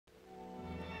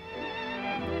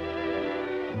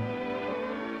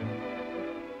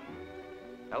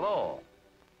Hello.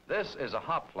 This is a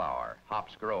hop flower.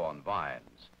 Hops grow on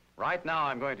vines. Right now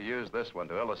I'm going to use this one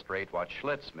to illustrate what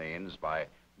Schlitz means by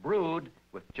brewed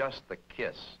with just the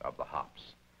kiss of the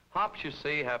hops. Hops, you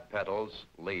see, have petals,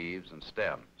 leaves, and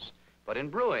stems. But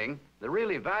in brewing, the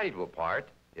really valuable part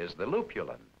is the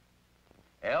lupulin.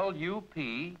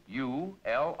 L-U-P-U-L-I-N.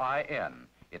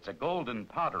 It's a golden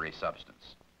powdery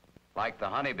substance. Like the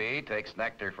honeybee takes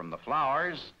nectar from the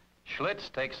flowers,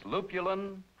 Schlitz takes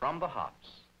lupulin from the hops.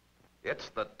 It's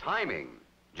the timing,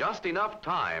 just enough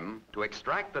time to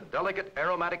extract the delicate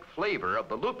aromatic flavor of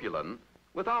the lupulin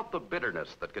without the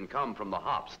bitterness that can come from the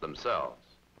hops themselves.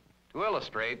 To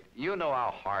illustrate, you know how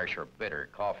harsh or bitter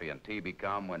coffee and tea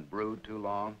become when brewed too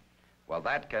long? Well,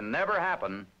 that can never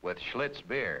happen with Schlitz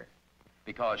beer,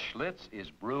 because Schlitz is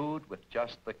brewed with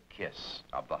just the kiss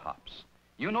of the hops.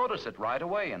 You notice it right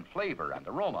away in flavor and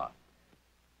aroma.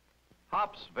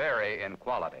 Hops vary in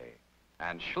quality,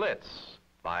 and Schlitz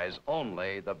buys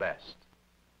only the best.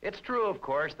 It's true, of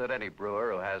course, that any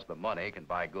brewer who has the money can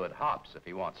buy good hops if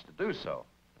he wants to do so.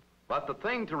 But the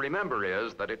thing to remember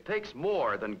is that it takes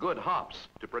more than good hops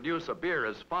to produce a beer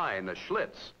as fine as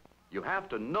Schlitz. You have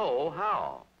to know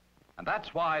how. And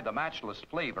that's why the matchless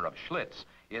flavor of Schlitz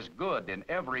is good in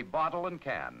every bottle and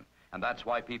can. And that's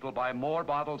why people buy more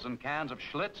bottles and cans of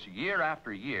Schlitz year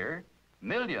after year,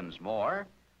 millions more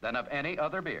than of any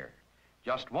other beer.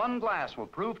 Just one glass will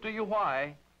prove to you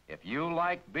why, if you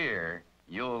like beer,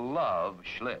 you'll love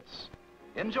Schlitz.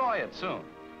 Enjoy it soon.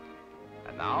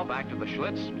 And now back to the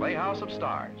Schlitz Playhouse of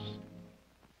Stars.